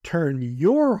turn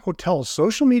your hotel's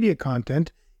social media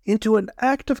content into an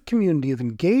active community of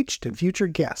engaged and future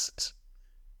guests.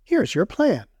 Here's your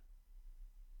plan.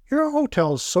 Your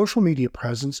hotel's social media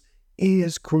presence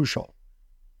is crucial.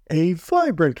 A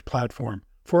vibrant platform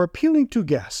for appealing to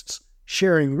guests,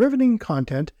 sharing riveting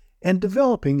content, and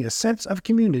developing a sense of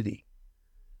community.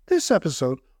 This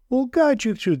episode will guide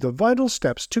you through the vital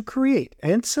steps to create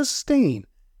and sustain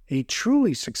a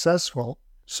truly successful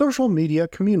social media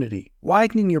community,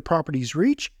 widening your property's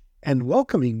reach and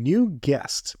welcoming new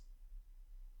guests.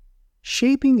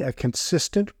 Shaping a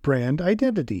consistent brand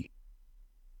identity.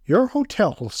 Your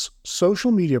hotel's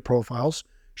social media profiles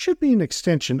should be an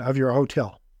extension of your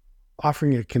hotel,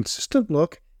 offering a consistent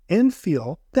look and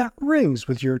feel that rings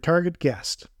with your target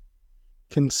guest.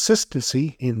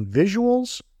 Consistency in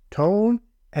visuals, tone,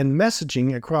 and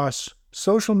messaging across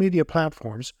social media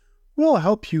platforms will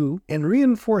help you in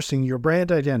reinforcing your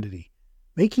brand identity,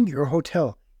 making your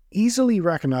hotel easily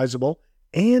recognizable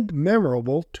and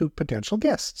memorable to potential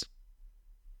guests.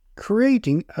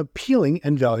 Creating appealing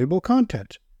and valuable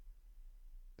content.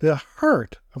 The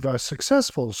heart of a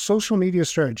successful social media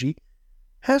strategy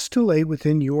has to lay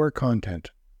within your content.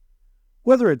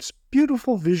 Whether it's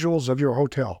beautiful visuals of your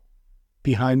hotel,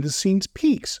 behind-the-scenes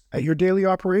peeks at your daily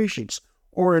operations,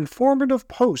 or informative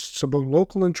posts about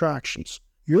local attractions,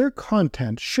 your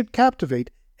content should captivate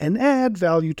and add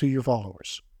value to your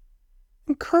followers.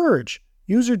 Encourage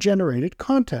user-generated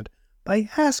content by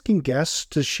asking guests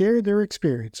to share their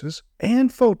experiences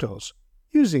and photos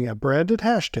using a branded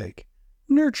hashtag,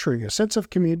 nurturing a sense of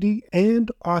community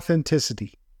and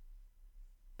authenticity.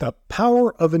 The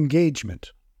power of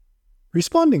engagement.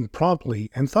 Responding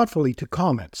promptly and thoughtfully to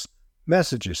comments,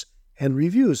 messages, and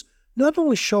reviews not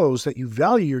only shows that you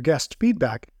value your guests'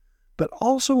 feedback, but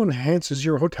also enhances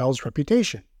your hotel's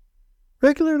reputation.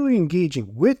 Regularly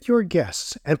engaging with your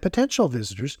guests and potential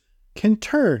visitors can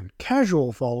turn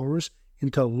casual followers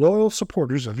into loyal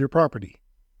supporters of your property.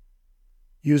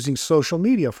 Using social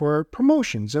media for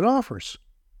promotions and offers.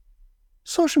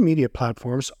 Social media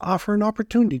platforms offer an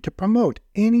opportunity to promote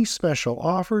any special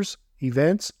offers,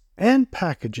 events, and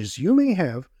packages you may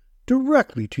have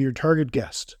directly to your target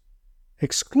guest.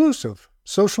 Exclusive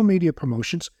social media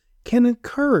promotions can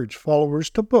encourage followers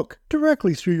to book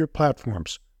directly through your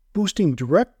platforms, boosting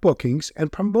direct bookings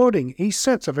and promoting a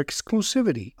sense of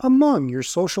exclusivity among your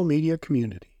social media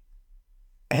community.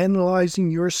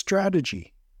 Analyzing your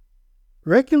strategy.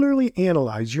 Regularly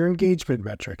analyze your engagement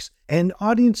metrics and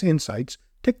audience insights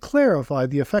to clarify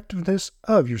the effectiveness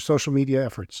of your social media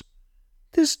efforts.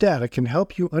 This data can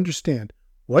help you understand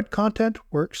what content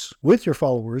works with your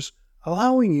followers,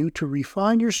 allowing you to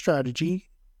refine your strategy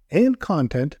and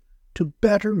content to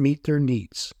better meet their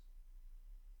needs.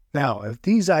 Now, if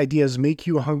these ideas make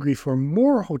you hungry for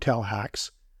more hotel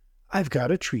hacks, I've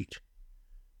got a treat.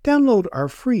 Download our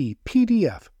free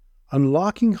PDF,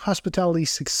 Unlocking Hospitality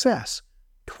Success,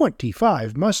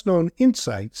 25 Must-Know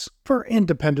Insights for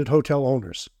Independent Hotel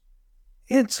Owners.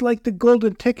 It's like the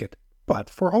golden ticket, but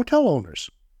for hotel owners.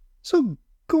 So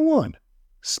go on,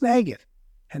 snag it,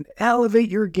 and elevate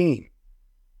your game.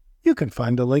 You can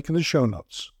find the link in the show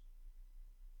notes.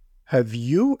 Have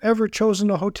you ever chosen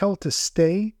a hotel to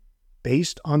stay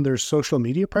based on their social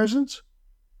media presence?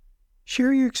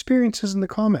 Share your experiences in the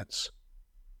comments.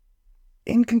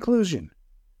 In conclusion,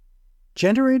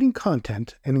 generating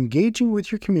content and engaging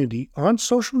with your community on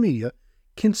social media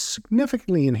can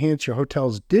significantly enhance your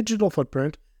hotel's digital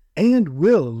footprint and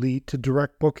will lead to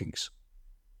direct bookings.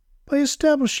 By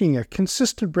establishing a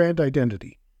consistent brand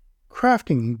identity,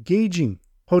 crafting engaging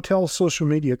hotel social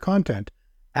media content,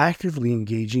 actively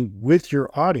engaging with your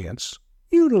audience,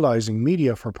 utilizing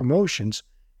media for promotions,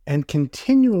 and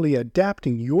continually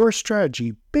adapting your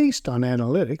strategy based on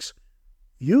analytics,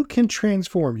 you can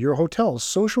transform your hotel's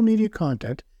social media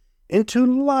content into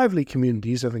lively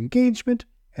communities of engagement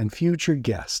and future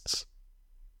guests.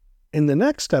 In the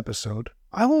next episode,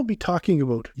 I will be talking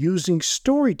about using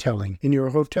storytelling in your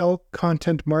hotel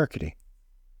content marketing.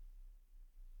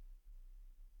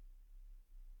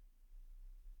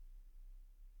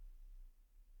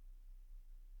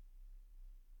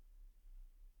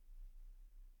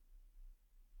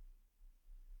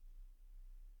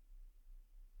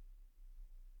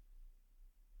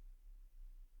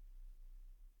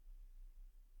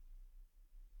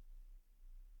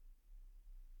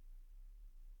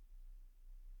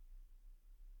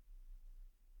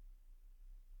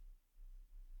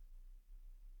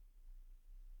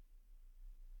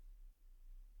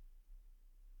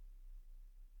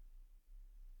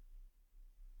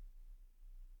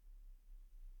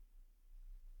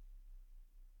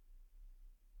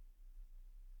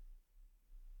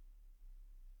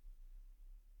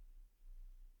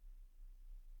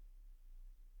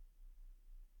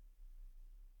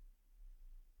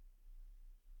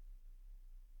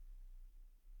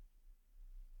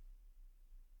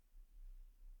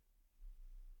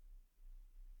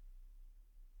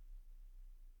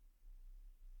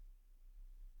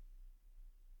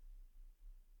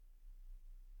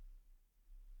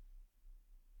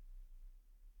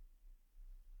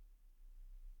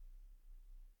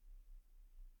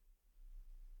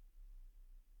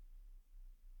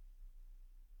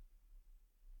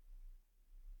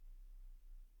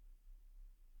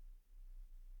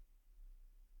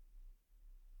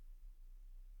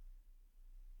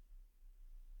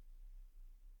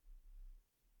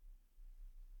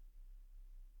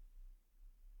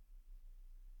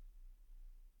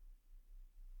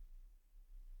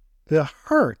 The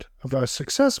heart of a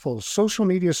successful social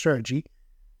media strategy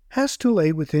has to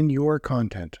lay within your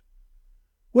content.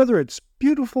 Whether it's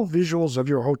beautiful visuals of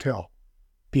your hotel,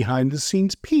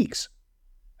 behind-the-scenes peeks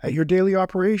at your daily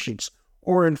operations,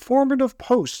 or informative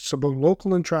posts about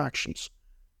local attractions,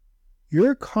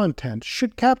 your content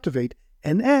should captivate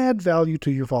and add value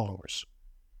to your followers.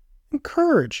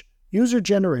 Encourage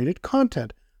user-generated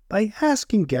content by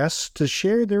asking guests to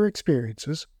share their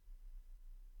experiences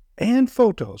and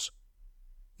photos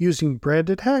using a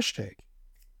branded hashtag,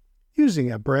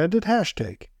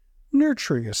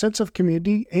 nurturing a sense of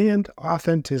community and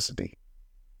authenticity.